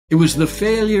It was the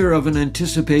failure of an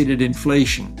anticipated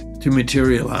inflation to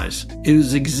materialize. It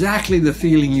is exactly the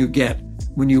feeling you get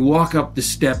when you walk up the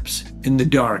steps in the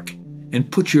dark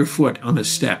and put your foot on a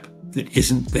step that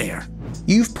isn't there.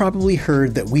 You've probably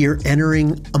heard that we are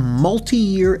entering a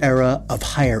multi-year era of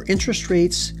higher interest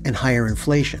rates and higher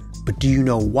inflation. But do you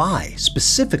know why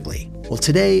specifically? Well,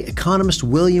 today, economist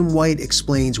William White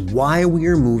explains why we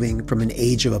are moving from an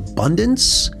age of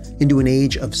abundance into an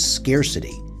age of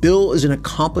scarcity. Bill is an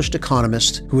accomplished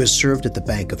economist who has served at the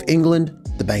Bank of England,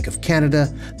 the Bank of Canada,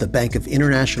 the Bank of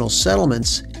International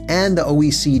Settlements, and the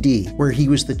OECD, where he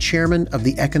was the chairman of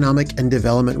the Economic and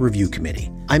Development Review Committee.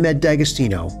 I'm Ed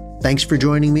D'Agostino. Thanks for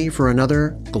joining me for another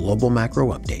Global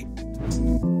Macro Update.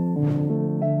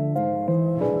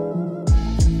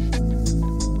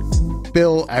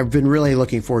 Bill, I've been really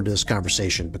looking forward to this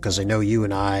conversation because I know you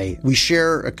and we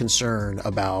share a concern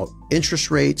about interest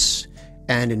rates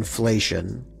and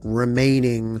inflation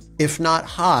remaining, if not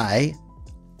high,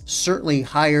 certainly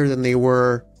higher than they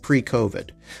were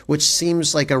pre-COVID, which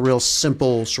seems like a real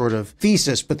simple sort of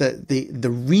thesis, but the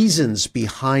reasons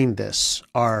behind this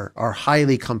are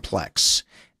highly complex.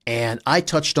 And I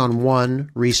touched on one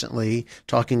recently,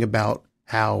 talking about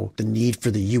how the need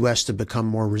for the U.S. to become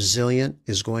more resilient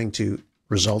is going to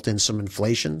result in some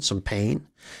inflation, some pain.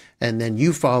 And then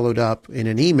you followed up in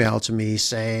an email to me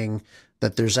saying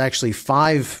that there's actually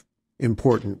 5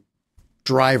 important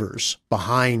drivers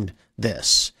behind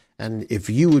this. And if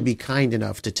you would be kind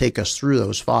enough to take us through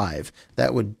those 5,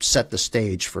 that would set the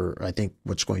stage for, I think,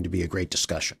 what's going to be a great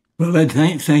discussion. Well, Ed,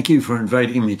 thank you for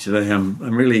inviting me today. I'm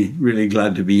really, really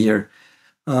glad to be here.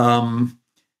 My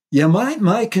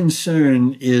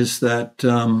concern is that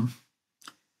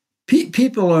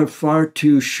people are far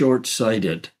too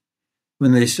short-sighted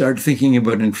when they start thinking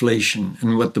about inflation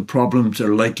and what the problems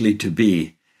are likely to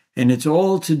be. And it's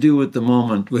all to do at the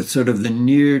moment with sort of the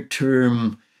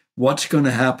near-term, what's going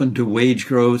to happen to wage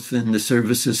growth in the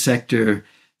services sector,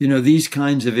 these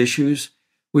kinds of issues,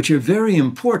 which are very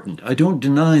important. I don't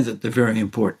deny that they're very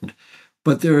important.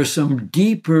 But there are some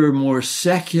deeper, more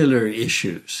secular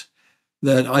issues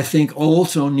that I think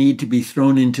also need to be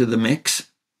thrown into the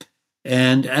mix.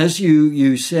 And as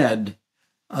you said,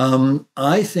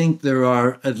 I think there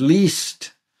are at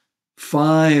least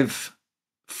five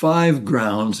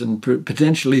grounds and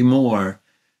potentially more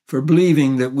for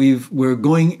believing that we've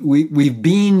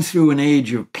been through an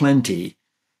age of plenty,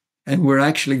 and we're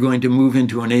actually going to move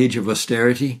into an age of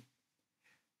austerity.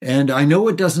 And I know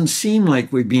it doesn't seem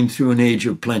like we've been through an age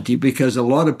of plenty because a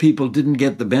lot of people didn't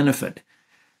get the benefit.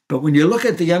 But when you look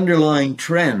at the underlying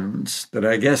trends that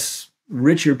I guess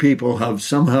richer people have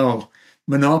somehow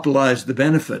monopolized the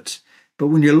benefits, but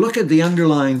when you look at the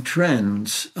underlying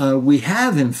trends, we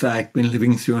have in fact been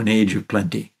living through an age of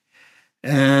plenty.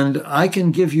 And I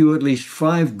can give you at least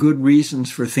 5 good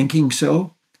reasons for thinking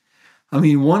so. I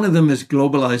mean, one of them is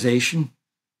globalization.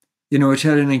 It's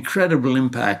had an incredible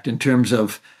impact in terms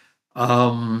of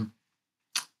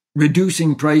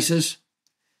reducing prices,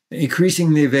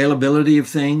 increasing the availability of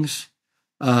things.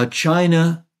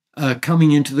 China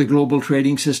coming into the global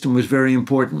trading system was very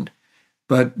important.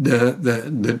 But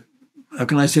the how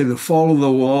can I say, the fall of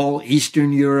the wall,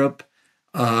 Eastern Europe,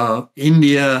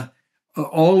 India,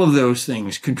 all of those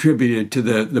things contributed to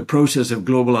the process of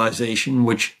globalization,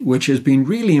 which has been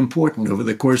really important over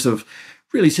the course of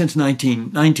really since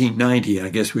 1990, I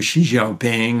guess, with Xi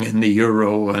Jinping and the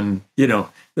euro. And,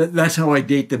 that's how I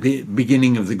date the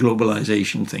beginning of the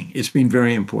globalization thing. It's been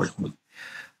very important.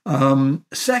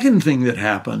 Second thing that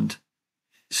happened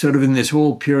sort of in this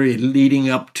whole period leading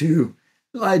up to,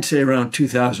 I'd say around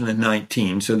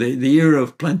 2019. So the year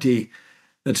of plenty,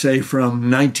 let's say from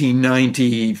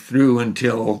 1990 through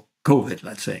until COVID,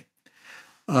 let's say.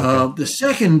 The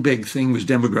second big thing was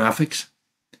demographics.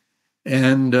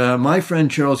 And my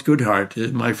friend Charles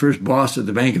Goodhart, my first boss at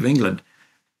the Bank of England,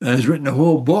 has written a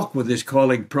whole book with his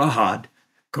colleague Prahad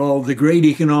called The Great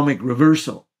Economic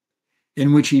Reversal,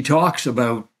 in which he talks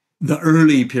about the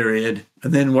early period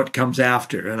and then what comes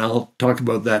after. And I'll talk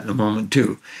about that in a moment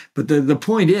too. But the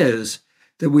point is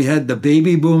that we had the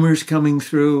baby boomers coming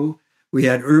through. We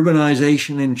had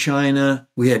urbanization in China.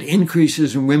 We had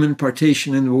increases in women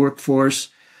participation in the workforce.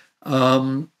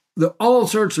 All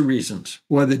sorts of reasons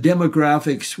why the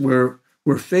demographics were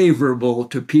favorable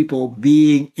to people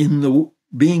being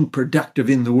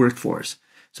productive in the workforce.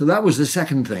 So that was the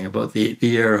second thing about the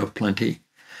era of plenty.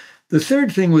 The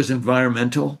third thing was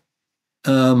environmental.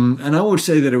 And I would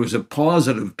say that it was a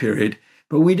positive period,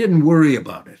 but we didn't worry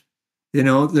about it.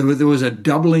 There was a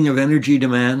doubling of energy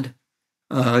demand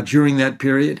during that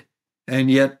period, and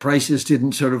yet prices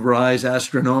didn't sort of rise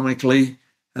astronomically.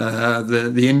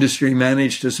 The industry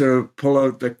managed to sort of pull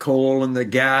out the coal and the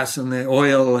gas and the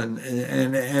oil, and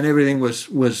everything was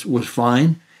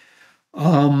fine.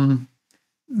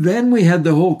 Then we had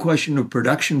the whole question of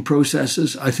production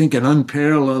processes. I think an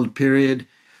unparalleled period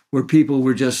where people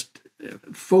were just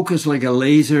focused like a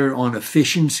laser on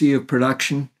efficiency of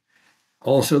production.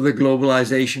 Also, the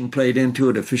globalization played into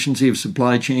it, efficiency of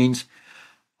supply chains.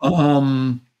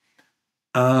 So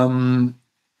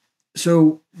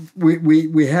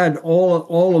we had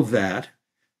all of that,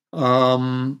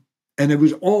 and it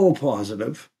was all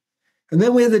positive. And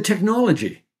then we had the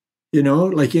technology.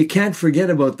 Like you can't forget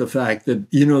about the fact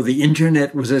that, the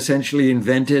internet was essentially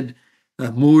invented.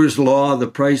 Moore's law, the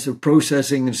price of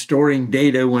processing and storing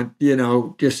data went,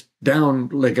 just down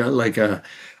like a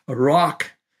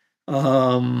rock.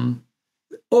 All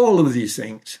of these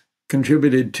things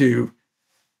contributed to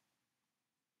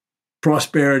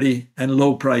prosperity and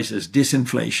low prices,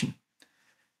 disinflation.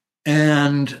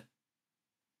 And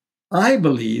I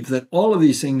believe that all of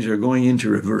these things are going into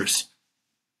reverse.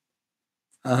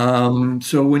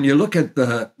 So when you look at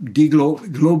the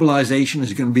globalization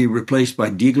is going to be replaced by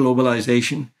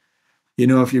deglobalization.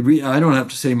 If you read, I don't have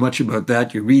to say much about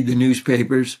that. You read the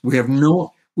newspapers. We have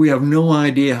no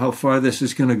idea how far this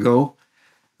is going to go.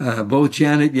 Both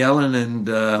Janet Yellen and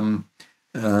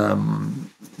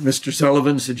Mr.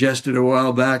 Sullivan suggested a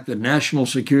while back that national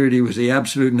security was the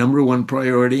absolute number one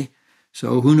priority.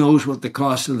 So who knows what the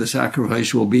cost of the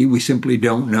sacrifice will be? We simply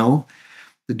don't know.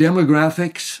 The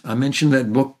demographics, I mentioned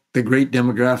that book, The Great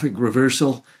Demographic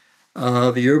Reversal.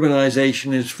 The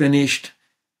urbanization is finished.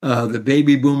 The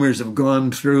baby boomers have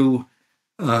gone through.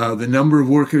 The number of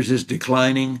workers is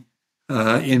declining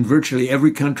in virtually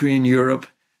every country in Europe.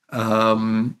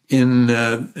 In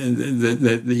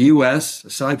the U.S.,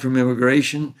 aside from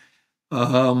immigration,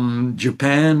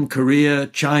 Japan, Korea,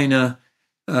 China,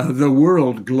 the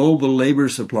world global labor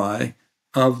supply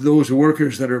of those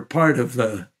workers that are part of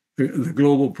the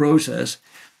global process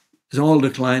is all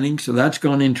declining. So that's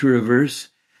gone into reverse.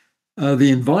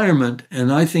 The environment,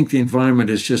 and I think the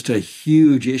environment is just a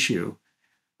huge issue.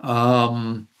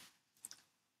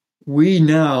 We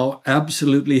now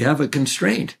absolutely have a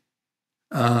constraint.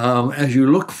 As you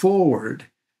look forward,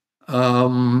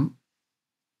 whether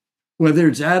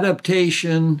it's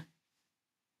adaptation,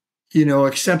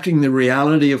 accepting the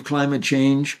reality of climate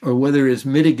change, or whether it's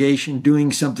mitigation,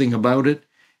 doing something about it,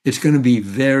 it's going to be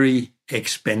very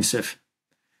expensive.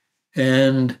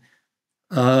 And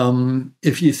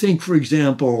if you think, for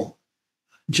example,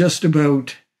 just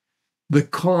about the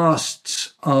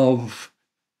costs of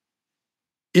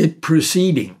it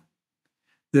proceeding,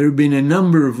 there have been a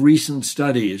number of recent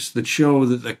studies that show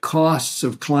that the costs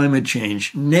of climate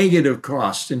change, negative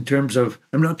costs in terms of,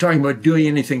 I'm not talking about doing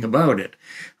anything about it.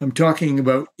 I'm talking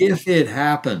about if it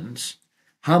happens,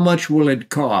 how much will it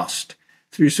cost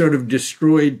through sort of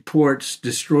destroyed ports,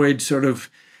 destroyed sort of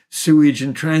sewage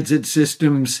and transit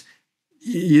systems,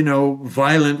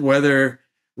 violent weather,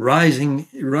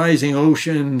 rising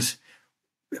oceans,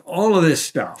 all of this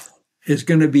stuff is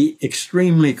going to be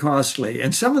extremely costly.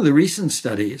 And some of the recent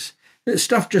studies, this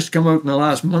stuff just come out in the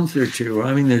last month or two.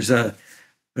 I mean, there's a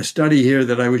study here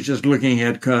that I was just looking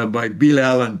at by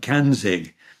Bilal and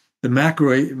Kanzig, the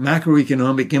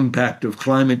macroeconomic impact of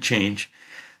climate change.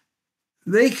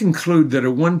 They conclude that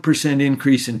a 1%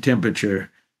 increase in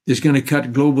temperature is going to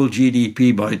cut global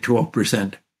GDP by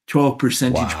 12%, 12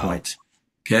 percentage points.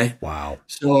 Okay? Wow.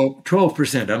 So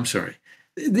 12%, I'm sorry.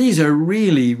 These are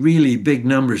really, really big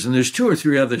numbers. And there's two or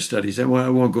three other studies. I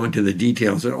won't go into the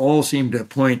details. That all seem to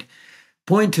point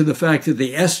to the fact that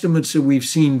the estimates that we've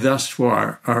seen thus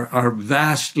far are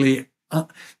vastly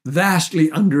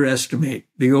underestimate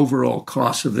the overall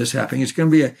cost of this happening. It's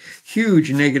going to be a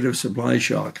huge negative supply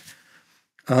shock.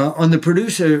 On the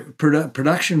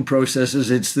production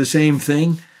processes, it's the same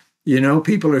thing.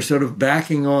 People are sort of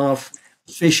backing off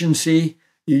efficiency.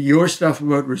 Your stuff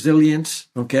about resilience,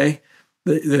 okay?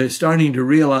 They're starting to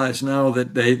realize now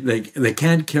that they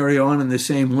can't carry on in the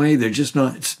same way. They're just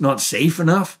not, it's not safe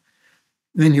enough.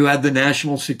 Then you add the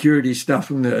national security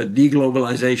stuff and the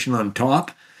deglobalization on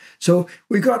top. So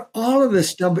we got all of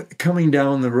this stuff coming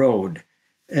down the road.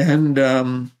 And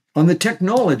on the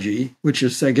technology, which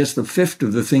is, I guess, the fifth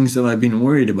of the things that I've been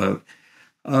worried about,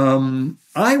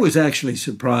 I was actually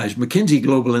surprised. McKinsey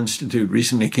Global Institute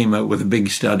recently came out with a big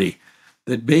study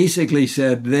that basically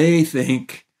said they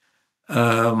think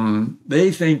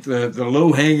the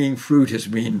low-hanging fruit has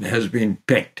been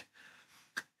picked.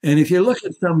 And if you look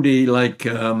at somebody like,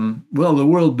 the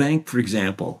World Bank, for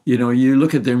example, you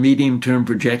look at their medium-term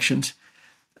projections,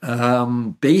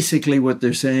 basically what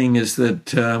they're saying is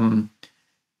that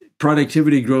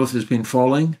productivity growth has been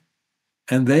falling,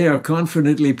 and they are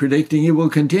confidently predicting it will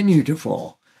continue to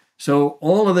fall. So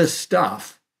all of this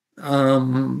stuff,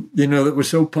 that was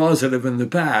so positive in the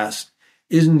past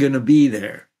isn't going to be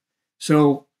there.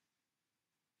 So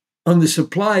on the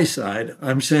supply side,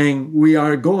 I'm saying we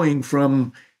are going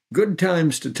from good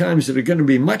times to times that are going to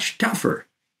be much tougher,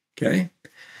 okay?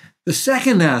 The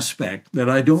second aspect that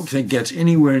I don't think gets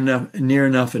anywhere near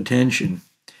enough attention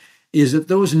is that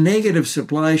those negative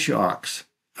supply shocks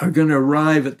are going to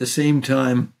arrive at the same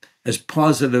time as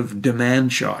positive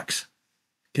demand shocks,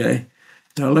 okay?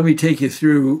 Now, let me take you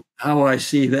through how I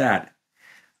see that.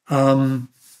 Over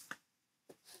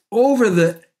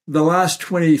the last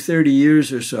 20, 30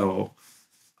 years or so,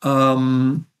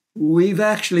 we've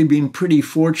actually been pretty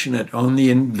fortunate on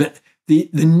the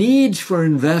needs for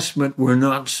investment were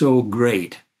not so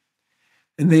great.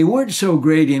 And they weren't so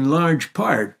great in large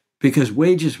part because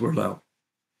wages were low.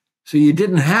 So you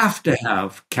didn't have to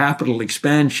have capital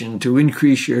expansion to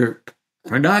increase your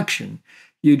production.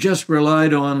 You just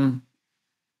relied on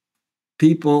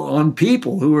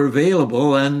people who were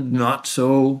available and not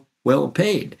so well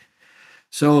paid.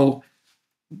 So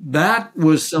that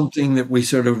was something that we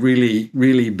sort of really,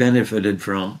 really benefited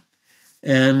from.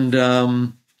 And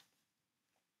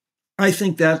I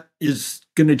think that is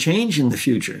going to change in the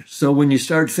future. So when you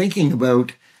start thinking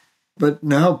about, but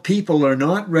now people are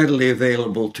not readily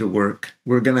available to work,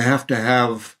 we're going to have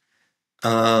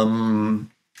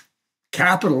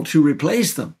capital to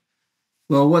replace them.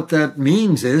 Well, what that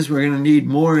means is we're going to need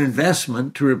more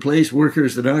investment to replace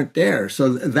workers that aren't there. So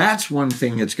that's one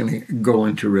thing that's going to go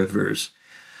into reverse.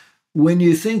 When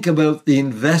you think about the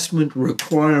investment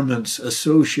requirements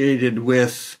associated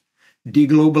with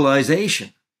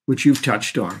deglobalization, which you've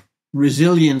touched on,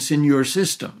 resilience in your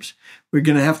systems, we're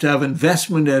going to have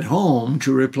investment at home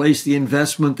to replace the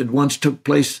investment that once took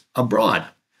place abroad.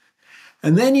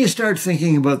 And then you start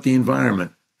thinking about the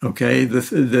environment. Okay,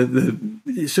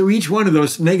 so each one of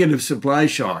those negative supply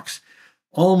shocks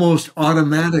almost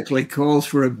automatically calls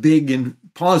for a big and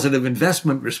positive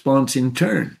investment response in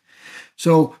turn.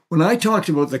 So when I talked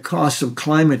about the costs of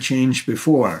climate change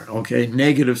before, okay,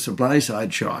 negative supply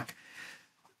side shock,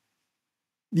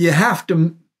 you have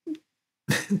to,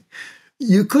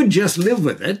 you could just live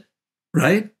with it,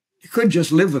 right? You could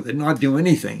just live with it, not do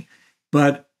anything.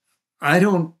 But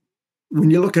when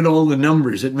you look at all the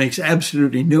numbers, it makes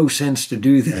absolutely no sense to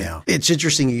do that. Yeah. It's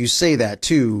interesting you say that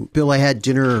too. Bill, I had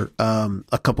dinner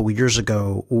a couple of years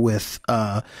ago with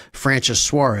Francis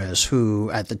Suarez,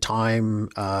 who at the time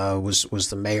was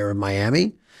the mayor of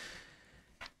Miami.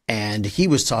 And he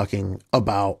was talking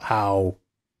about how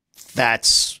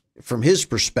that's, from his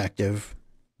perspective,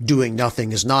 doing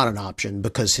nothing is not an option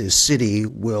because his city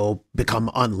will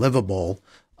become unlivable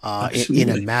in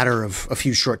a matter of a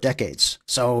few short decades.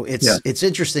 So it's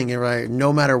interesting, right?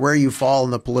 No matter where you fall in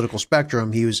the political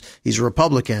spectrum, he's a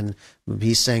Republican.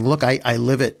 He's saying, look, I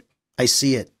live it. I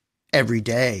see it every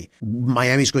day.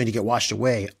 Miami's going to get washed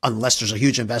away unless there's a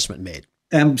huge investment made.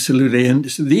 Absolutely.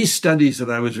 And so these studies that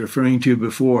I was referring to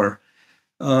before,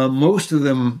 most of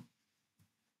them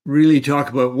really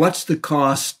talk about what's the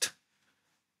cost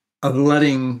of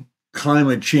letting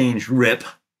climate change rip,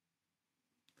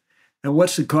 and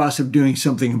what's the cost of doing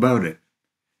something about it?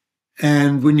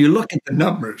 And when you look at the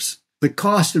numbers, the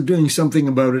cost of doing something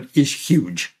about it is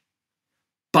huge.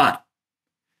 But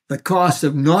the cost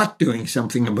of not doing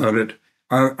something about it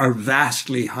are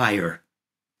vastly higher.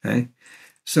 Okay?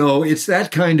 So it's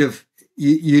that kind of,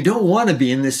 you don't want to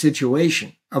be in this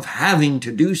situation of having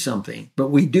to do something, but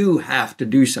we do have to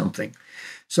do something.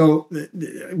 So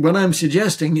what I'm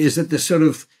suggesting is that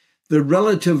the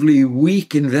relatively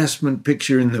weak investment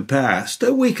picture in the past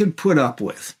that we could put up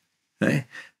with, okay?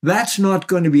 That's not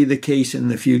going to be the case in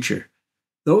the future.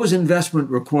 Those investment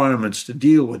requirements to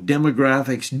deal with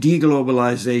demographics,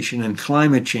 deglobalization, and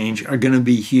climate change are going to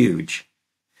be huge.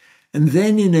 And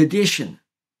then in addition,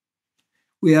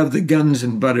 we have the guns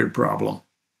and butter problem.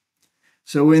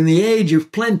 So in the age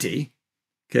of plenty,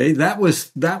 okay, that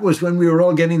was when we were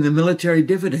all getting the military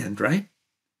dividend, right?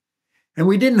 And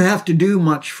we didn't have to do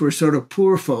much for sort of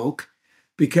poor folk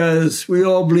because we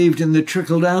all believed in the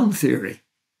trickle-down theory.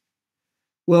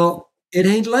 Well, it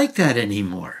ain't like that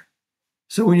anymore.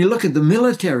 So when you look at the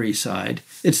military side,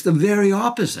 it's the very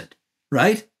opposite,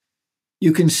 right?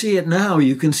 You can see it now.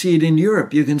 You can see it in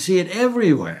Europe. You can see it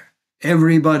everywhere.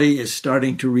 Everybody is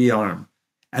starting to rearm,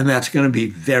 and that's going to be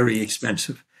very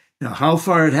expensive. Now, how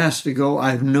far it has to go,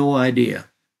 I have no idea,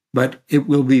 but it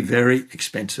will be very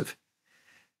expensive.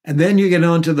 And then you get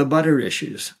on to the butter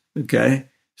issues, okay?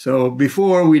 So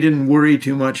before we didn't worry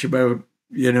too much about,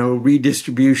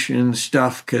 redistribution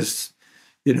stuff because,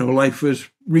 life was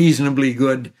reasonably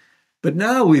good. But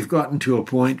now we've gotten to a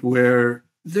point where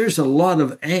there's a lot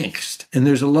of angst and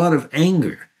there's a lot of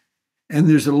anger and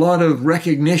there's a lot of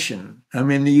recognition. I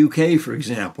mean, the UK, for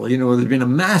example, there's been a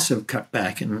massive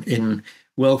cutback in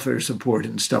welfare support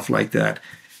and stuff like that.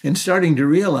 And starting to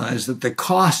realize that the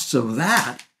costs of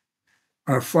that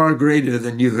are far greater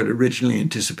than you had originally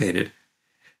anticipated.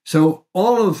 So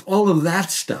all of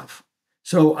that stuff.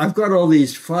 So I've got all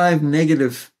these 5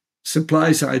 negative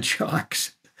supply side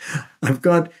shocks. I've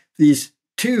got these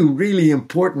 2 really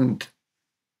important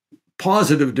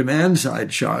positive demand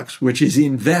side shocks, which is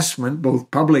investment, both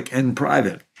public and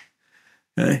private,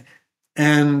 okay?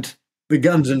 And the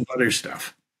guns and butter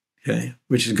stuff, okay,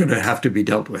 which is going to have to be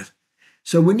dealt with.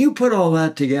 So when you put all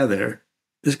that together,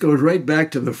 this goes right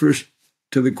back to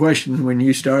the question when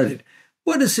you started.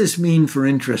 What does this mean for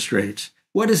interest rates?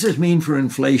 What does this mean for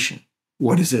inflation?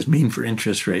 What does this mean for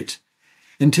interest rates?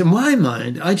 And to my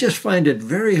mind, I just find it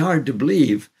very hard to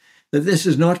believe that this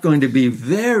is not going to be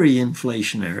very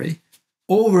inflationary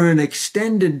over an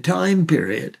extended time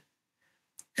period,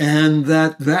 and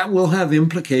that will have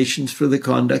implications for the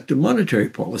conduct of monetary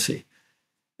policy,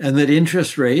 and that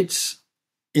interest rates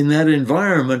in that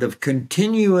environment of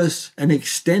continuous and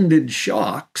extended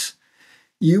shocks,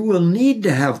 you will need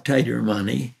to have tighter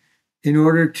money in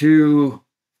order to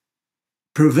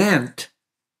prevent,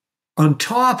 on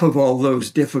top of all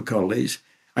those difficulties,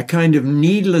 a kind of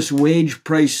needless wage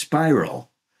price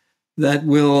spiral that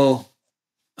will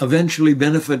eventually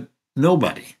benefit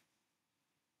nobody.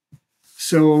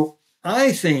 So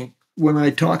I think when I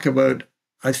talk about,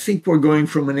 I think we're going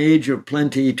from an age of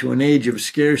plenty to an age of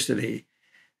scarcity,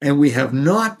 and we have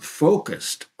not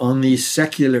focused on these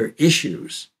secular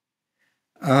issues.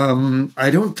 I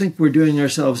don't think we're doing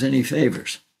ourselves any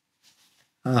favors.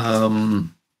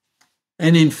 And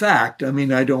in fact, I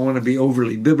mean, I don't want to be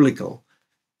overly biblical,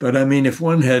 but I mean, if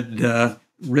one had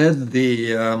read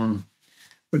the,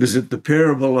 the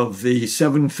parable of the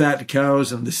 7 fat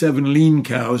cows and the 7 lean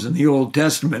cows in the Old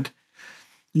Testament,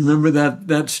 you remember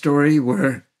that story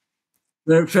where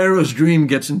Pharaoh's dream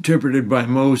gets interpreted by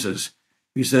Moses.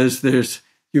 He says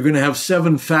you're going to have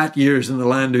 7 fat years in the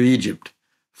land of Egypt,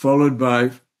 followed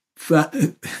by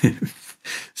 7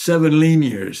 lean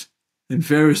years. And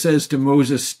Pharaoh says to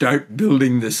Moses, start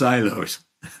building the silos.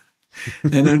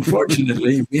 And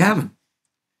unfortunately, we haven't.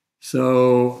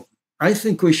 So I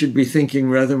think we should be thinking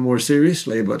rather more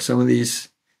seriously about some of these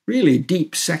really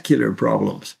deep secular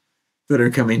problems that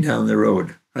are coming down the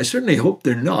road. I certainly hope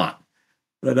they're not.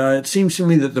 But it seems to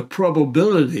me that the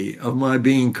probability of my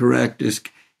being correct is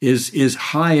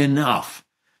high enough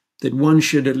that one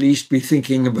should at least be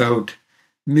thinking about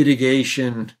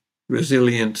mitigation,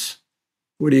 resilience.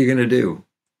 What are you going to do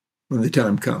when the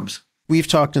time comes? We've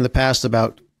talked in the past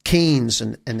about Keynes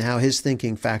and how his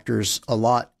thinking factors a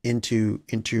lot into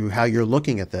how you're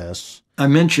looking at this. I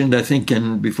mentioned, I think,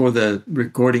 before the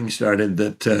recording started,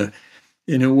 that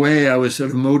in a way I was sort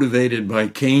of motivated by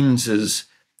Keynes's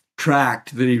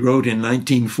tract that he wrote in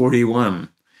 1941,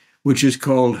 which is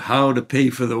called How to Pay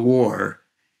for the War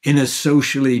in a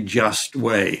Socially Just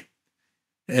Way.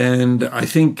 And I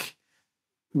think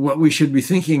what we should be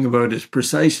thinking about is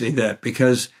precisely that,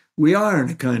 because we are in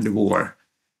a kind of war.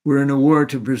 We're in a war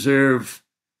to preserve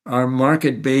our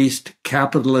market-based,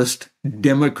 capitalist,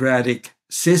 democratic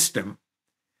system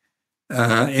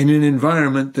in an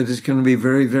environment that is going to be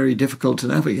very, very difficult to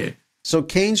navigate. So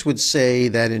Keynes would say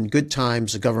that in good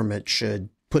times, the government should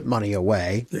put money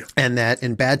away, and that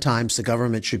in bad times, the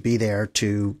government should be there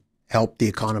to help the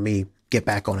economy get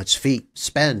back on its feet,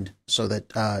 spend, so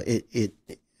that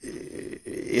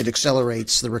it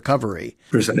accelerates the recovery.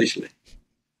 Precisely.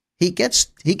 He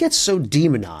gets so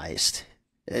demonized.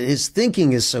 His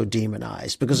thinking is so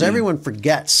demonized because everyone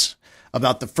forgets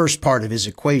about the first part of his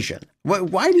equation.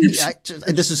 Why do you?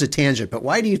 This is a tangent, but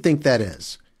why do you think that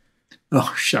is?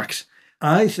 Oh, shucks.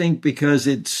 I think because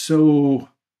it's so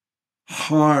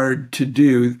hard to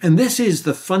do. And this is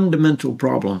the fundamental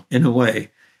problem, in a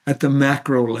way, at the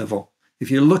macro level. If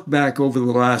you look back over the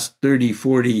last 30,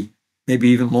 40, maybe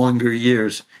even longer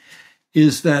years,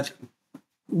 is that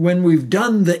when we've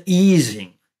done the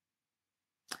easing,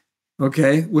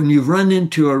 okay, when you've run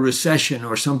into a recession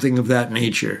or something of that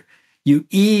nature, you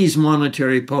ease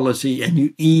monetary policy and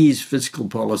you ease fiscal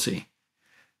policy,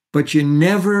 but you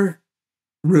never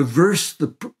reverse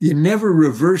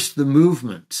the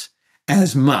movements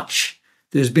as much.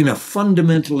 There's been a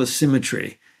fundamental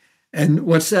asymmetry. And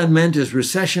what's that meant is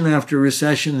recession after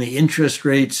recession, the interest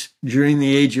rates during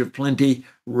the age of plenty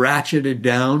ratcheted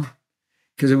down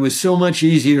because it was so much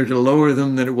easier to lower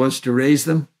them than it was to raise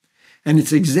them. And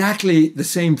it's exactly the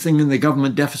same thing in the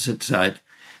government deficit side.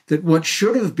 that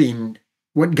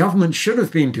what government should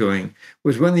have been doing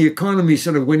was when the economy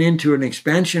sort of went into an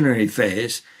expansionary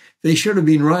phase, they should have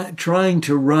been trying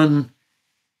to run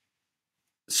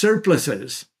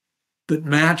surpluses that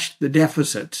matched the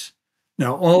deficits.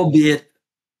 Now, albeit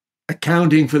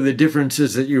accounting for the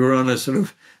differences that you were on a sort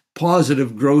of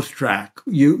positive growth track,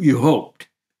 you hoped,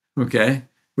 okay,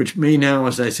 which may now,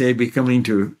 as I say, be coming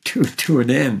to an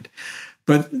end.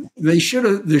 But there should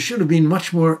have been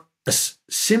much more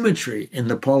symmetry in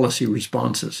the policy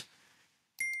responses,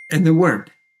 and there weren't.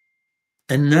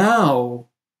 And now,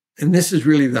 and this is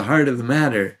really the heart of the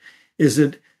matter, is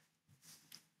that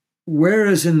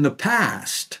whereas in the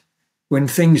past, when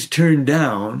things turned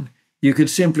down, you could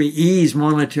simply ease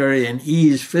monetary and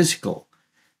ease fiscal.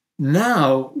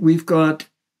 Now we've got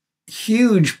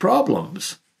huge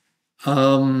problems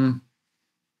of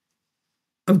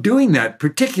doing that,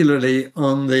 particularly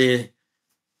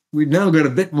we've now got a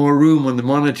bit more room on the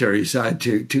monetary side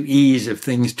to ease if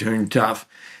things turn tough.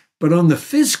 But on the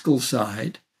fiscal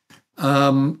side,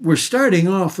 we're starting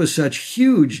off with such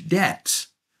huge debts,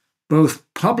 both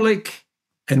public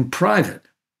and private,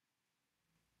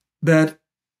 that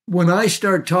when I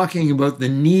start talking about the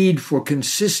need for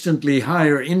consistently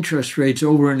higher interest rates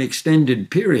over an extended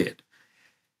period,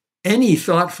 any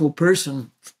thoughtful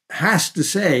person has to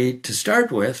say, to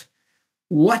start with,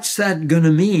 what's that going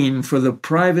to mean for the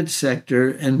private sector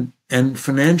and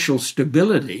financial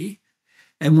stability?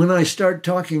 And when I start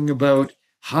talking about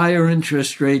higher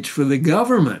interest rates for the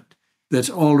government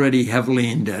that's already heavily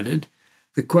indebted,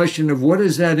 the question of what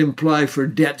does that imply for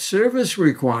debt service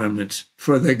requirements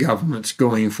for the governments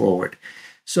going forward?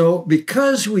 So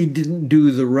because we didn't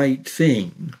do the right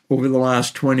thing over the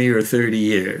last 20 or 30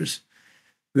 years,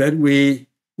 that we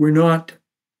were not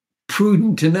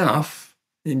prudent enough,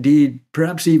 indeed,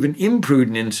 perhaps even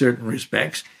imprudent in certain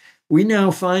respects, we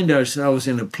now find ourselves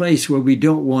in a place where we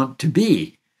don't want to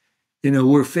be.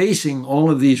 We're facing all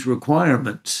of these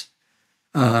requirements,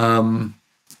 a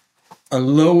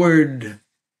lowered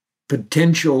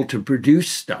potential to produce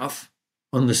stuff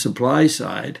on the supply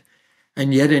side,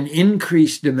 and yet an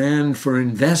increased demand for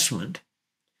investment,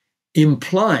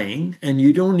 implying, and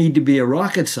you don't need to be a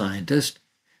rocket scientist,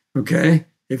 okay,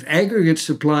 if aggregate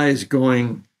supply is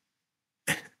going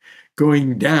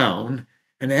down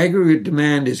and aggregate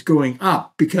demand is going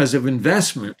up because of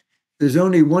investment, there's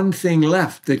only one thing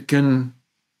left that can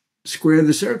square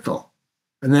the circle,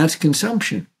 and that's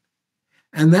consumption.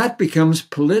 And that becomes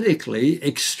politically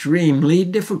extremely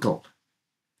difficult.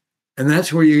 And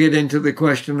that's where you get into the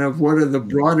question of what are the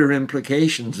broader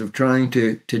implications of trying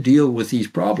to deal with these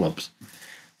problems.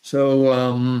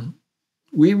 So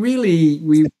we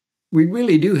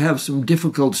really do have some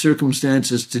difficult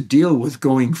circumstances to deal with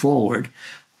going forward.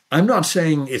 I'm not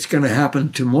saying it's going to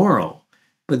happen tomorrow,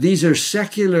 but these are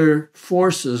secular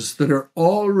forces that are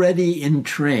already in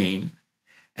train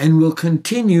and will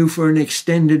continue for an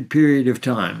extended period of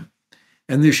time.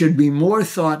 And there should be more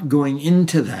thought going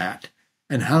into that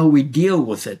and how we deal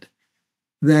with it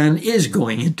than is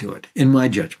going into it, in my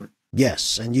judgment.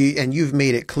 Yes, and you've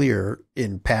made it clear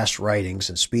in past writings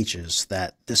and speeches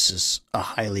that this is a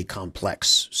highly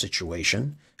complex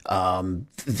situation.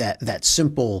 That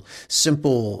simple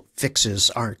fixes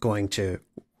aren't going to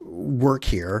work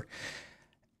here.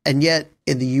 And yet,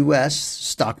 in the U.S.,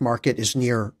 stock market is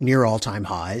near all-time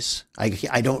highs.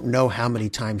 I don't know how many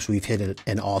times we've hit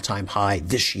an all-time high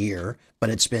this year,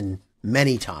 but it's been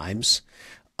many times.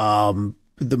 The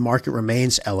market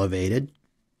remains elevated.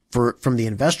 From the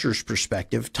investor's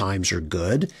perspective, times are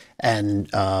good,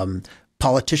 and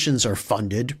politicians are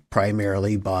funded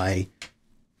primarily by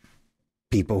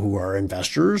people who are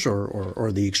investors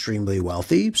or the extremely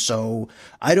wealthy. So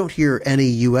I don't hear any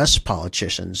U.S.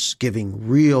 politicians giving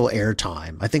real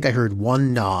airtime. I think I heard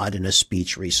one nod in a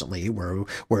speech recently where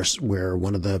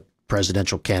one of the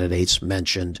presidential candidates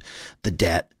mentioned the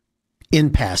debt in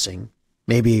passing,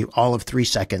 maybe all of 3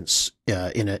 seconds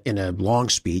in a long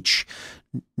speech.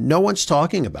 No one's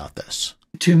talking about this.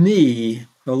 To me,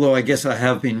 although I guess I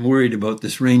have been worried about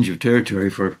this range of territory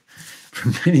for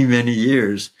many, many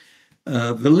years,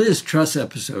 the Liz Truss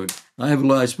episode,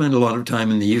 I spent a lot of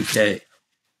time in the UK,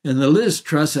 and the Liz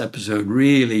Truss episode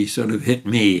really sort of hit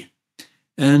me.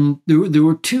 And there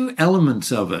were two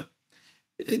elements of it.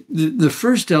 The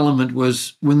first element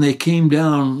was when they came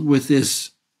down with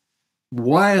this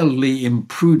wildly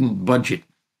imprudent budget,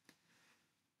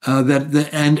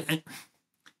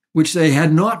 which they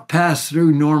had not passed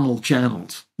through normal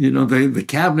channels. The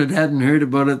cabinet hadn't heard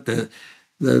about it.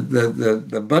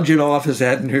 The budget office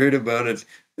hadn't heard about it.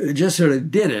 They just sort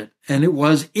of did it. And it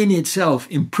was in itself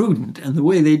imprudent. And the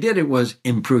way they did it was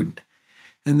imprudent.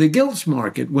 And the gilts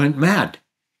market went mad.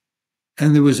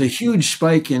 And there was a huge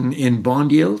spike in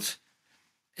bond yields.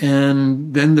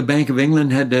 And then the Bank of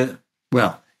England had to,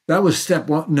 well, that was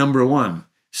number one.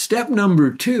 Step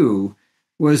number two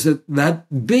was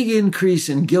that big increase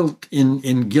in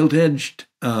gilt-edged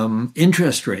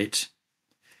interest rates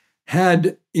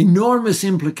had enormous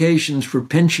implications for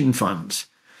pension funds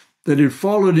that had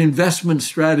followed investment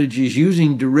strategies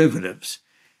using derivatives.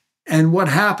 And what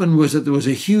happened was that there was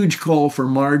a huge call for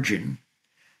margin.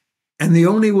 And the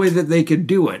only way that they could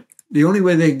do it, the only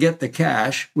way they could get the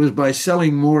cash was by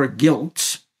selling more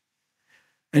gilts.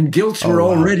 And gilts were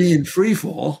already in free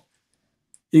fall.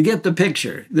 You get the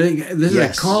picture. This is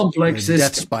a complex system.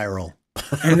 Death spiral.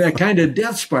 And a kind of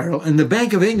death spiral. And the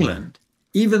Bank of England,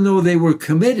 even though they were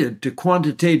committed to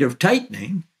quantitative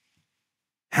tightening,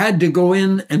 had to go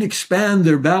in and expand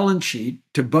their balance sheet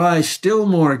to buy still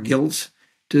more gilts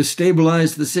to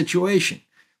stabilize the situation.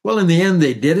 Well, in the end,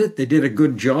 they did it. They did a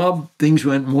good job. Things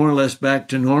went more or less back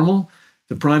to normal.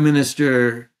 The prime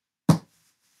minister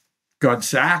got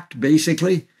sacked,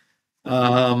 basically.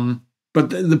 But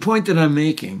the point that I'm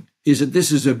making is that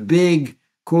this is a big,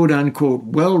 quote unquote,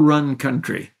 well-run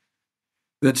country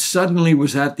that suddenly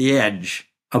was at the edge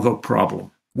of a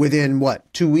problem. Within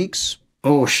what, 2 weeks?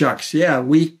 Oh, shucks. Yeah, a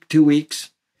week, 2 weeks.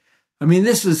 I mean,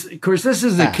 this is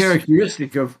the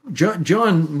characteristic of John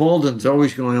Mauldin's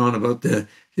always going on about the,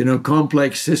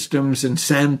 complex systems and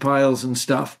sand piles and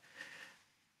stuff.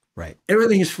 Right.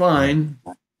 Everything is fine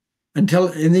until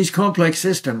in these complex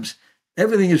systems,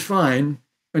 everything is fine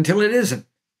until it isn't.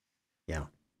 Yeah.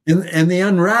 And the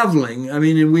unraveling, I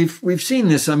mean, and we've seen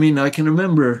this. I mean, I can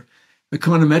remember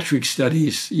econometric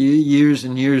studies years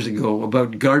and years ago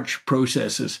about Garch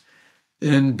processes.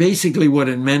 And basically what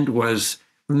it meant was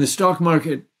when the stock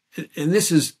market, and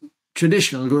this is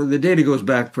traditional, the data goes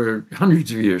back for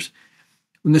hundreds of years.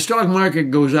 When the stock market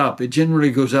goes up, it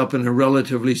generally goes up in a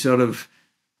relatively sort of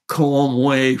calm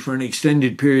way for an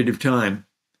extended period of time.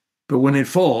 But when it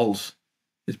falls,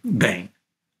 it's bang,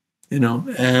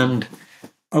 and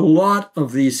a lot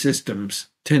of these systems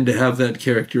tend to have that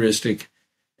characteristic,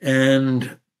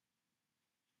 and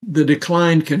the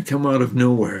decline can come out of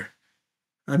nowhere.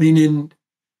 I mean,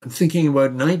 I'm thinking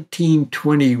about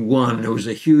 1921, there was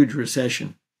a huge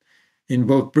recession in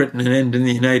both Britain and in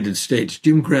the United States.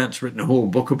 Jim Grant's written a whole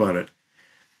book about it.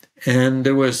 And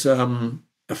there was a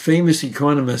famous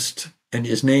economist, and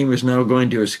his name is now going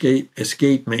to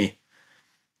escape me,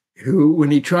 who, when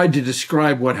he tried to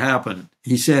describe what happened,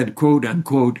 he said, quote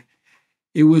unquote,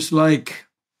 it was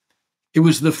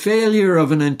the failure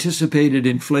of an anticipated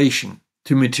inflation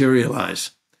to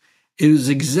materialize. It is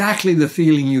exactly the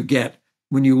feeling you get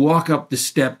when you walk up the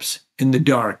steps in the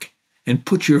dark and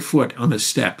put your foot on a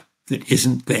step that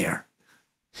isn't there.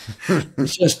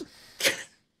 It's just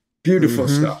beautiful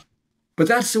stuff. But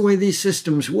that's the way these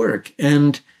systems work.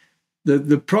 And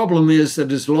the problem is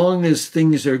that as long as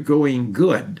things are going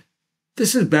good,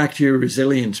 this is back to your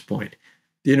resilience point,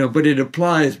 but it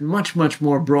applies much, much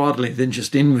more broadly than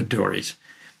just inventories.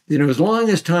 As long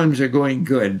as times are going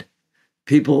good,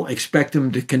 people expect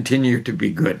them to continue to be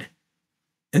good,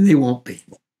 and they won't be.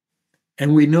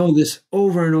 And we know this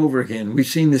over and over again. We've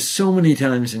seen this so many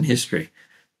times in history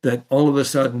that all of a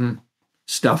sudden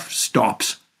stuff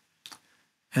stops.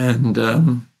 And,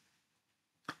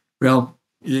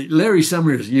 Larry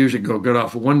Summers years ago got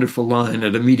off a wonderful line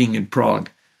at a meeting in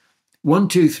Prague. 1,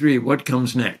 2, 3, what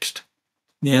comes next?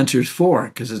 The answer is 4,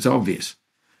 because it's obvious.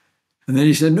 And then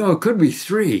he said, no, it could be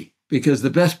 3, because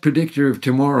the best predictor of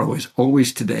tomorrow is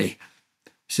always today.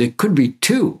 So it could be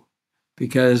 2.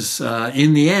 Because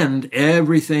in the end,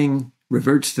 everything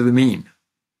reverts to the mean.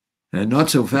 And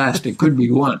not so fast, it could be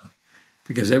 1.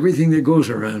 Because everything that goes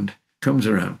around comes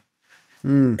around.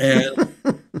 And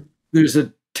there's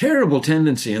a terrible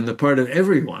tendency on the part of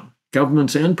everyone,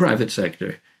 governments and private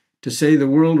sector, to say the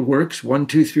world works 1,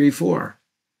 2, 3, 4.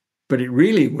 But it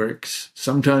really works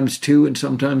sometimes 2 and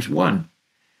sometimes 1.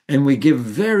 And we give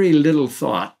very little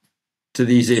thought to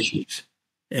these issues.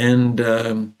 And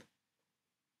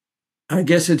I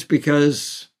guess it's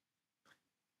because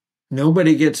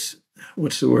nobody gets,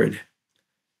 what's the word?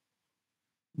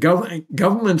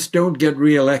 Governments don't get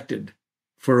reelected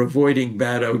for avoiding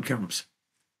bad outcomes.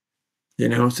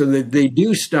 So that they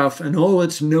do stuff and all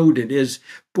that's noted is,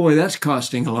 boy, that's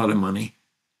costing a lot of money.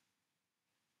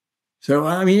 So,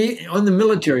 I mean, on the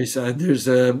military side, there's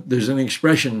an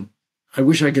expression, I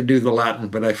wish I could do the Latin,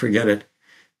 but I forget it.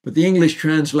 But the English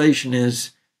translation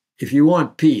is, if you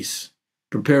want peace,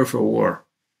 prepare for war.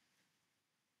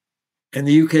 And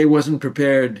the UK wasn't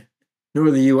prepared, nor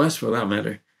the US for that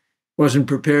matter, wasn't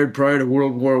prepared prior to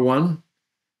World War I.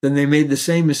 then they made the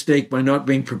same mistake by not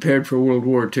being prepared for World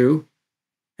War II.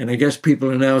 And I guess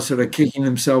people are now sort of kicking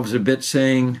themselves a bit,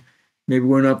 saying, maybe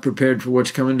we're not prepared for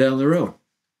what's coming down the road.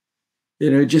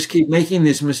 Just keep making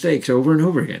these mistakes over and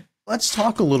over again. Let's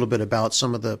talk a little bit about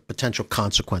some of the potential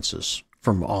consequences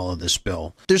from all of this,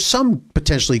 Bill. There's some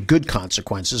potentially good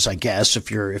consequences, I guess. If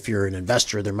you're an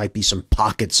investor, there might be some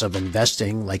pockets of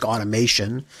investing like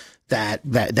automation that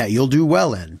you'll do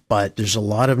well in, but there's a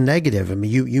lot of negative. I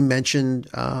mean, you mentioned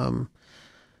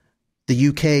the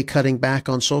UK cutting back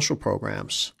on social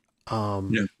programs.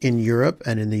 In Europe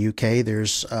and in the UK,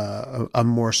 there's a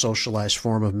more socialized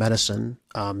form of medicine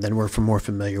than we're more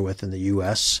familiar with in the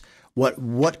US.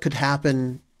 What could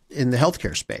happen in the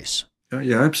healthcare space?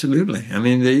 Yeah, absolutely. I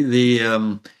mean,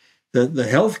 the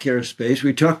healthcare space,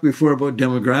 we talked before about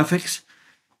demographics,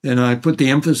 and I put the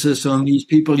emphasis on these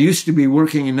people used to be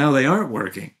working and now they aren't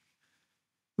working.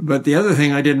 But the other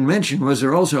thing I didn't mention was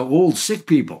they're also old, sick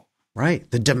people. Right.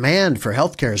 The demand for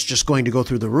healthcare is just going to go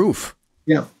through the roof.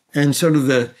 Yeah. And sort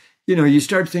of you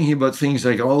start thinking about things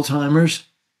like Alzheimer's.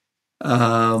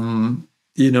 The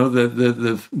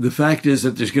fact is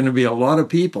that there's going to be a lot of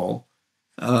people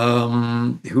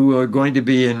who are going to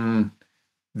be in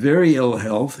very ill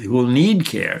health, who will need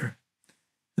care.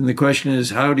 And the question is,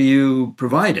 how do you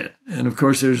provide it? And of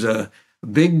course, there's a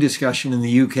big discussion in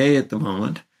the UK at the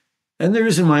moment, and there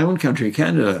is in my own country,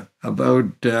 Canada, about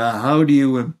how do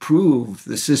you improve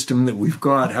the system that we've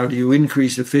got? How do you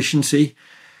increase efficiency?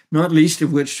 Not least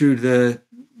of which through the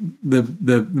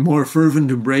more fervent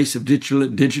embrace of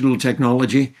digital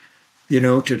technology,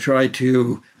 to try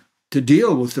to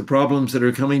deal with the problems that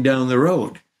are coming down the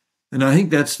road. And I think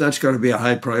that's got to be a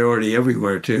high priority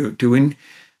everywhere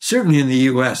certainly in the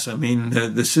U.S. I mean,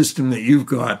 the system that you've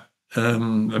got,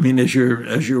 as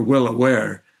you're well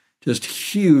aware, just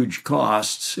huge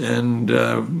costs and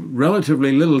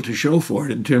relatively little to show for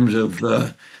it in terms of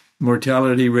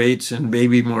mortality rates and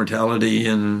baby mortality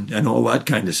and all that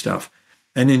kind of stuff.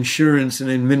 And insurance and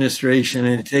administration,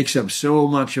 and it takes up so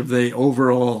much of the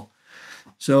overall.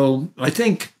 So I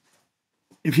think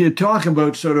if you talk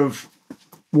about sort of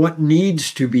what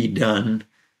needs to be done,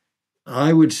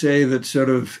 I would say that sort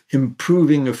of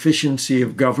improving efficiency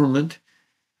of government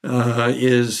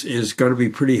is got to be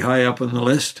pretty high up on the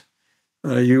list.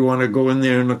 You want to go in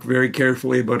there and look very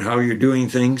carefully about how you're doing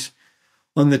things.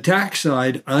 On the tax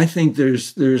side, I think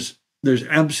there's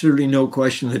absolutely no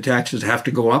question that taxes have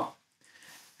to go up.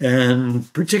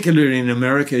 And particularly in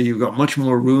America, you've got much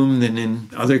more room than in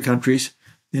other countries.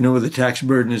 The tax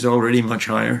burden is already much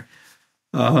higher.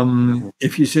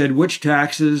 If you said which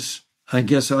taxes, I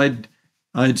guess I'd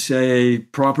say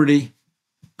property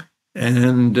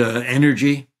and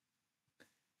energy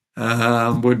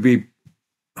would be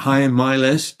high on my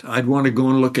list. I'd want to go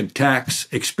and look at tax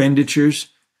expenditures,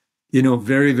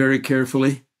 very, very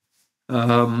carefully.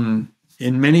 In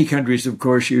many countries, of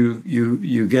course,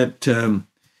 you get, there's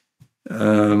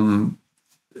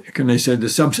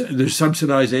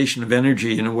subsidization of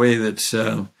energy in a way that's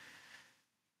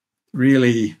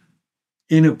really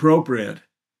inappropriate.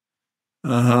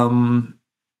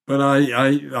 But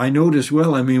I notice,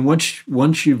 well, I mean,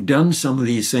 once you've done some of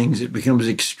these things, it becomes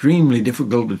extremely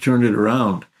difficult to turn it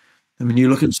around. I mean, you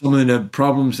look at some of the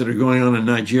problems that are going on in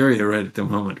Nigeria right at the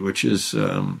moment, which is,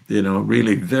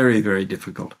 really very, very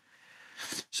difficult.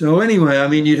 So anyway, I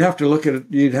mean, you'd have to look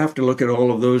at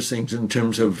all of those things in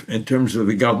terms of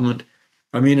the government.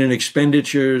 I mean, in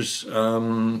expenditures,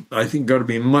 I think got to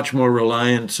be much more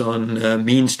reliance on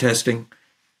means testing.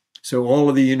 So all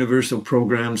of the universal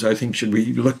programs, I think, should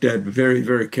be looked at very,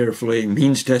 very carefully.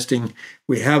 Means testing,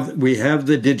 we have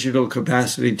the digital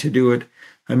capacity to do it.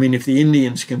 I mean, if the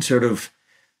Indians can sort of,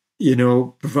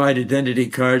 provide identity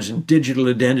cards and digital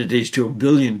identities to 1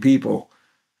 billion people,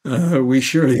 we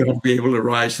surely won't be able to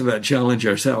rise to that challenge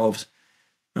ourselves.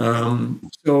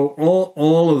 So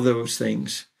all of those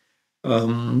things,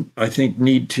 I think,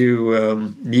 need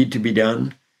to be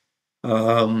done.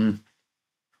 None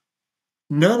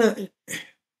of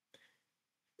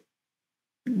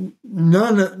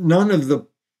the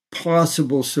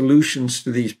possible solutions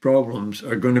to these problems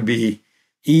are going to be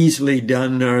easily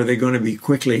done, nor are they going to be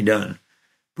quickly done.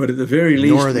 But at the very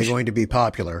least, nor are they going to be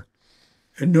popular.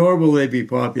 Nor will they be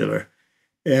popular.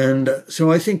 And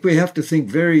so I think we have to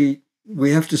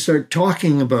start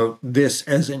talking about this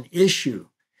as an issue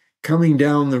coming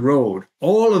down the road.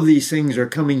 All of these things are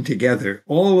coming together.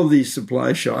 All of these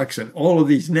supply shocks and all of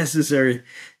these necessary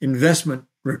investment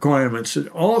requirements are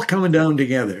all coming down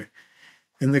together.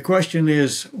 And the question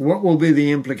is, what will be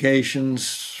the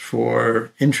implications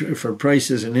for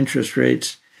prices and interest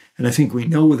rates? And I think we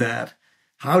know that.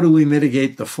 How do we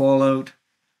mitigate the fallout?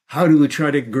 how do we try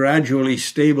to gradually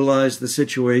stabilize the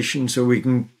situation so we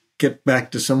can get back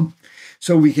to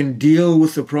so we can deal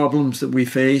with the problems that we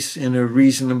face in a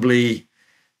reasonably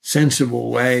sensible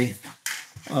way.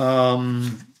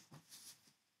 I'm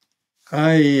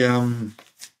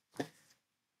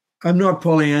not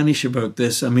Pollyannish about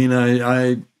this. I mean,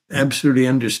 I absolutely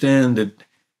understand that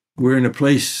we're in a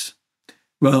place.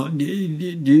 Well,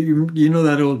 you know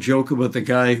that old joke about the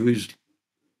guy who's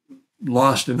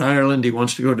lost in Ireland. He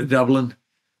wants to go to Dublin.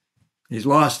 He's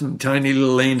lost in tiny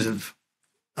little lanes of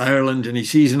Ireland, and he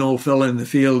sees an old fella in the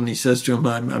field, and he says to him,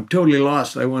 I'm totally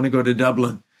lost. I want to go to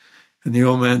Dublin. And the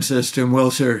old man says to him,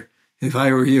 well, sir, if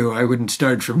I were you, I wouldn't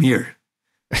start from here.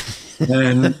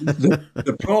 And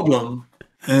the problem,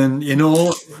 and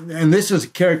and this is a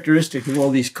characteristic of all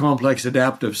these complex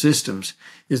adaptive systems,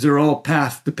 is they're all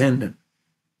path dependent.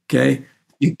 Okay?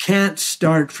 You can't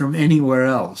start from anywhere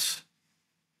else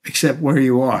except where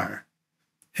you are.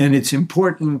 And it's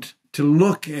important to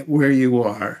look at where you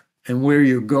are and where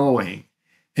you're going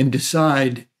and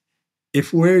decide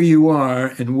if where you are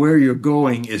and where you're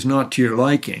going is not to your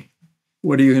liking,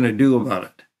 what are you going to do about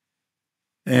it?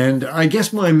 And I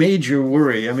guess my major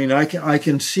worry, I mean, I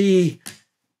can see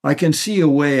a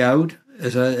way out,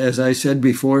 as I said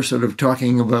before, sort of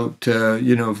talking about,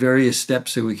 various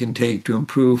steps that we can take to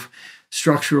improve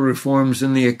structural reforms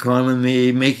in the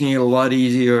economy, making it a lot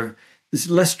easier. This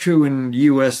is less true in the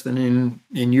US than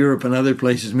in Europe and other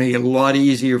places, make it a lot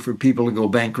easier for people to go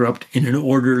bankrupt in an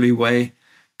orderly way,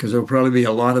 because there'll probably be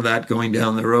a lot of that going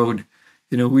down the road.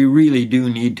 We really do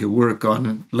need to work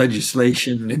on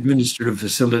legislation, administrative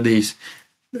facilities.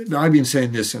 I've been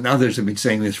saying this, and others have been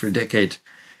saying this for decades.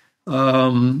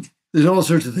 There's all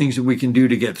sorts of things that we can do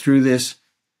to get through this,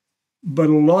 but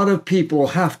a lot of people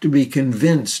have to be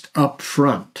convinced up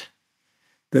front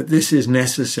that this is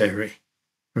necessary,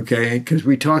 okay? Because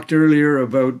we talked earlier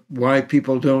about why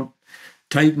people don't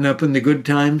tighten up in the good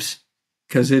times,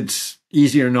 because it's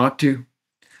easier not to.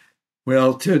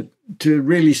 Well, to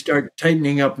really start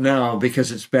tightening up now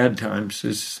because it's bad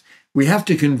times, we have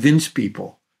to convince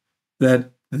people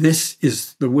that this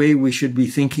is the way we should be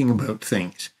thinking about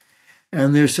things.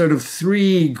 And there's sort of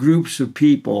three groups of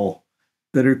people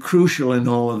that are crucial in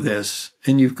all of this,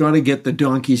 and you've got to get the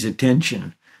donkey's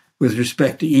attention with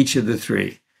respect to each of the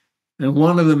three. And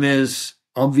one of them is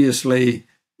obviously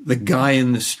the guy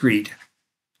in the street,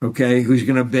 okay, who's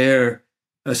going to bear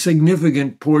a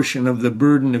significant portion of the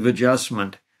burden of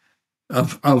adjustment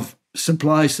of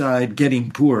supply side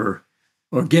getting poorer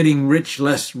or getting rich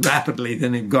less rapidly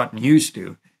than they've gotten used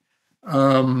to.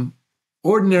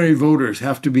 Ordinary voters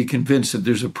have to be convinced that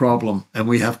there's a problem, and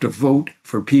we have to vote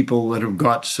for people that have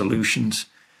got solutions.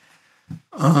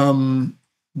 The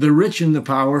rich and the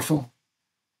powerful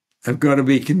have got to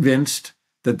be convinced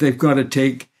that they've got to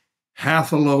take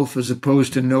half a loaf as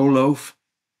opposed to no loaf.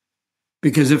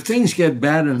 Because if things get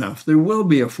bad enough, there will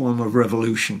be a form of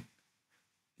revolution.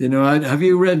 Have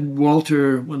you read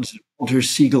Walter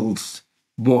Siegel's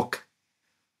book?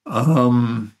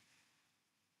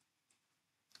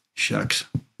 Shucks,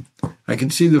 I can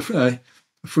see I've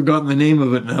forgotten the name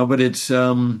of it now, but it's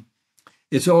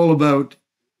all about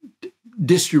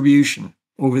distribution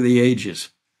over the ages.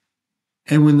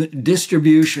 And when the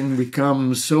distribution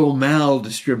becomes so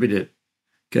mal-distributed,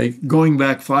 okay, going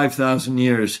back 5,000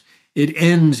 years, it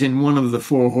ends in one of the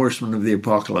four horsemen of the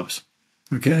apocalypse,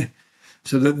 okay?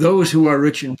 So that those who are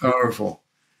rich and powerful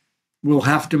will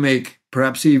have to make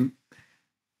perhaps even,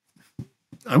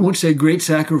 I won't say great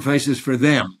sacrifices for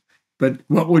them, but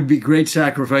what would be great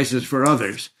sacrifices for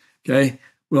others, okay?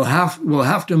 We'll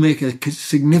have to make a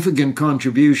significant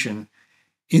contribution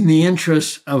in the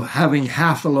interest of having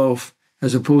half a loaf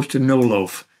as opposed to no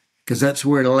loaf, because that's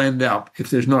where it'll end up if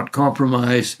there's not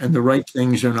compromise and the right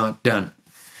things are not done.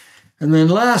 And then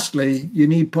lastly, you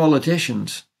need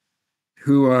politicians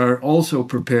who are also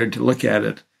prepared to look at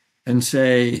it and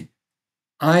say,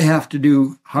 I have to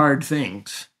do hard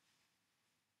things,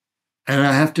 and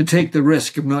I have to take the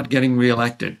risk of not getting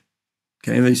reelected.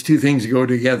 Okay, these two things go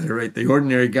together, right? The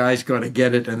ordinary guy's got to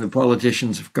get it, and the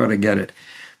politicians have got to get it.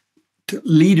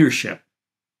 Leadership.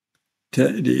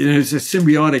 It's a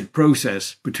symbiotic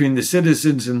process between the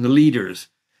citizens and the leaders,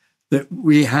 that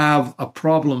we have a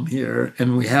problem here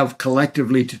and we have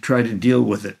collectively to try to deal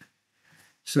with it.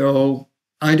 So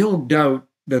I don't doubt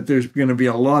that there's going to be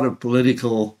a lot of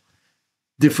political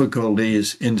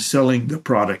difficulties in selling the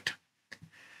product.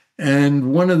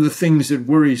 And one of the things that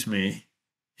worries me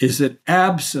is that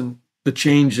absent the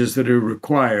changes that are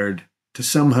required to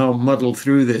somehow muddle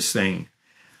through this thing,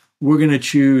 we're going to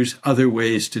choose other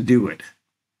ways to do it.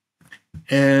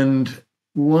 And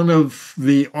one of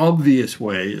the obvious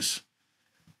ways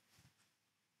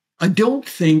I don't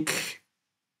think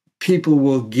people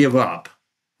will give up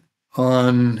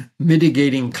on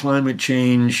mitigating climate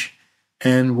change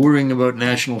and worrying about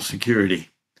national security.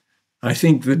 I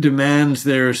think the demands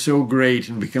there are so great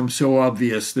and become so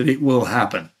obvious that it will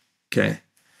happen. Okay.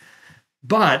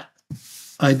 But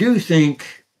I do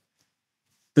think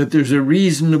that there's a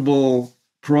reasonable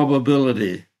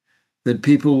probability that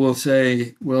people will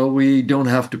say, well, we don't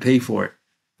have to pay for it.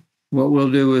 What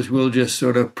we'll do is we'll just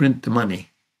sort of print the money.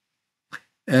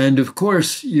 And of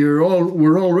course, we're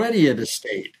already at a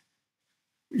state.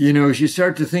 You know, as you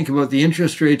start to think about the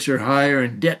interest rates are higher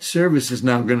and debt service is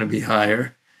now going to be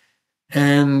higher,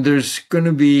 and there's going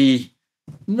to be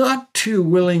not too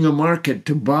willing a market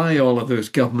to buy all of those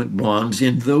government bonds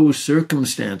in those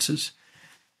circumstances.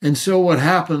 And so what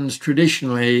happens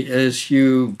traditionally is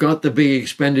you've got the big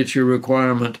expenditure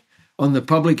requirement on the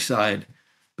public side,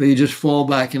 but you just fall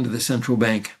back into the central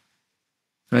bank,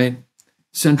 right?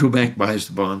 Central bank buys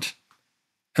the bonds.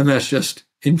 And that's just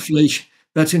inflation.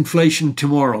 That's inflation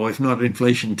tomorrow, if not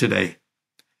inflation today.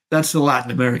 That's the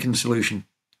Latin American solution.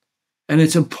 And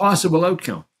it's a possible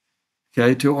outcome,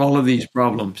 okay, to all of these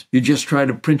problems. You just try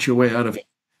to print your way out of it,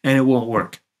 and it won't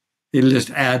work. It'll just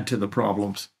add to the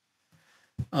problems.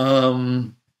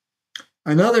 Another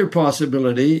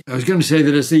possibility, I was going to say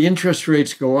that as the interest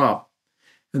rates go up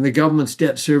and the government's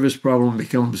debt service problem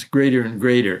becomes greater and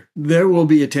greater, there will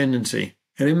be a tendency,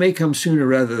 and it may come sooner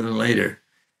rather than later,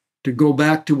 to go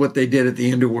back to what they did at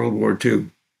the end of World War II,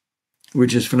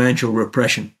 which is financial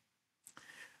repression,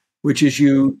 which is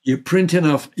you print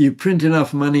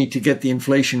enough money to get the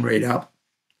inflation rate up,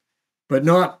 but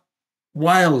not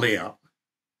wildly up.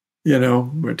 You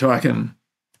know, we're talking,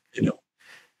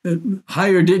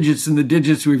 higher digits than the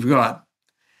digits we've got.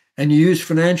 And you use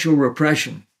financial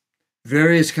repression,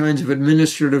 various kinds of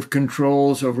administrative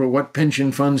controls over what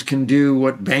pension funds can do,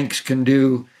 what banks can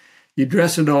do. You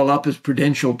dress it all up as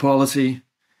prudential policy,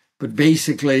 but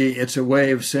basically it's a way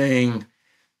of saying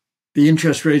the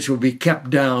interest rates will be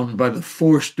kept down by the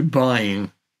forced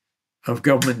buying of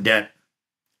government debt.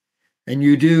 And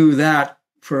you do that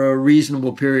for a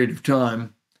reasonable period of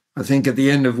time. I think at the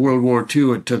end of World War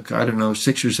II, it took,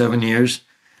 6 or 7 years,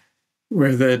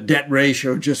 where the debt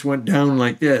ratio just went down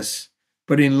like this.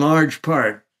 But in large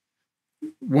part,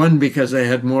 one, because they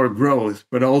had more growth,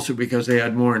 but also because they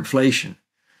had more inflation.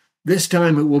 This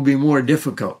time it will be more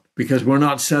difficult because we're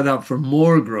not set up for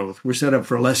more growth. We're set up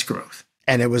for less growth.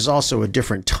 And it was also a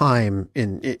different time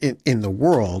in the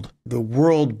world. The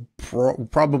world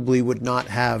probably would not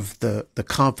have the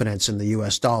confidence in the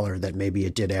U.S. dollar that maybe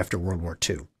it did after World War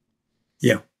II.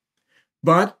 Yeah.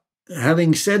 But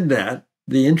having said that,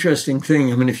 the interesting thing,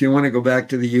 if you want to go back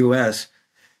to the U.S.,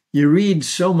 you read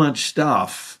so much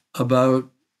stuff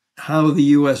about how the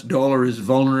U.S. dollar is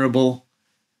vulnerable,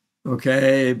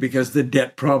 okay, because the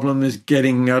debt problem is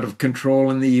getting out of control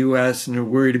in the U.S. and you're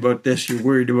worried about this, you're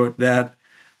worried about that.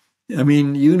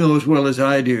 You know as well as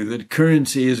I do that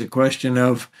currency is a question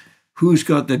of who's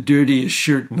got the dirtiest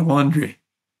shirt in the laundry.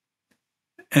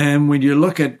 And when you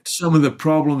look at some of the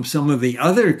problems some of the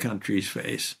other countries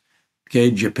face,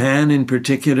 okay, Japan in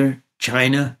particular,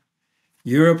 China,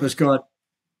 Europe has got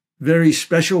very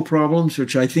special problems,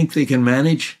 which I think they can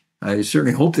manage. I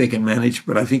certainly hope they can manage,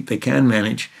 but I think they can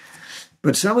manage.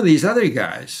 But some of these other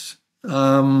guys,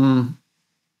 compared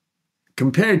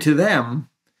to them,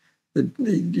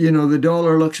 the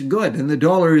dollar looks good. And the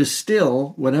dollar is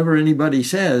still, whatever anybody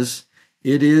says,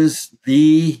 it is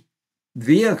the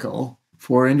vehicle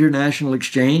for international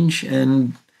exchange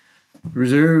and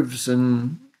reserves.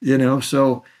 And,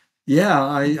 so, yeah,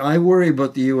 I worry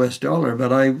about the U.S. dollar,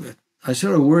 but I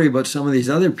sort of worry about some of these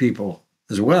other people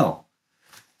as well,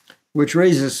 which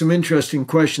raises some interesting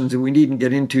questions that we needn't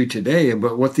get into today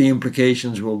about what the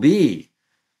implications will be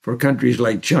for countries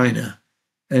like China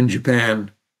and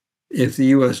Japan if the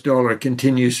U.S. dollar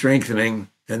continues strengthening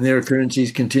and their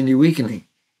currencies continue weakening.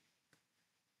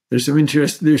 There's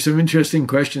some interesting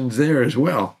questions there as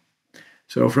well.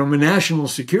 So from a national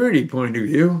security point of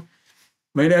view,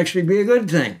 might actually be a good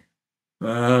thing.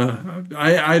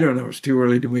 I don't know. It's too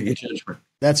early to make a judgment.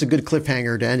 That's a good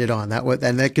cliffhanger to end it on.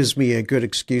 And that gives me a good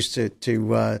excuse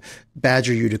to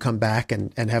badger you to come back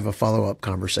and have a follow-up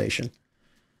conversation.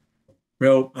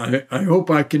 Well, I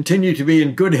hope I continue to be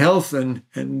in good health and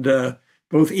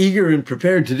both eager and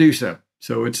prepared to do so.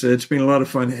 So it's been a lot of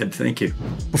fun, Ed. Thank you.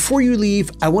 Before you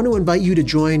leave, I want to invite you to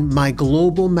join my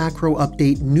Global Macro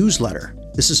Update newsletter.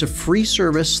 This is a free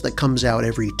service that comes out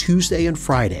every Tuesday and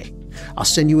Friday. I'll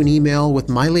send you an email with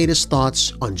my latest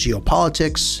thoughts on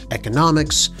geopolitics,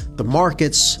 economics, the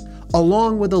markets,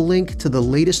 along with a link to the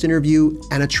latest interview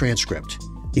and a transcript.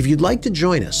 If you'd like to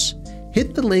join us,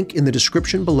 hit the link in the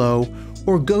description below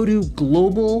or go to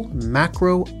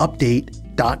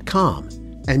globalmacroupdate.com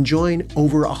and join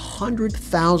over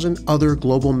 100,000 other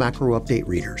Global Macro Update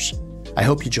readers. I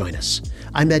hope you join us.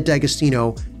 I'm Ed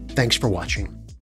D'Agostino. Thanks for watching.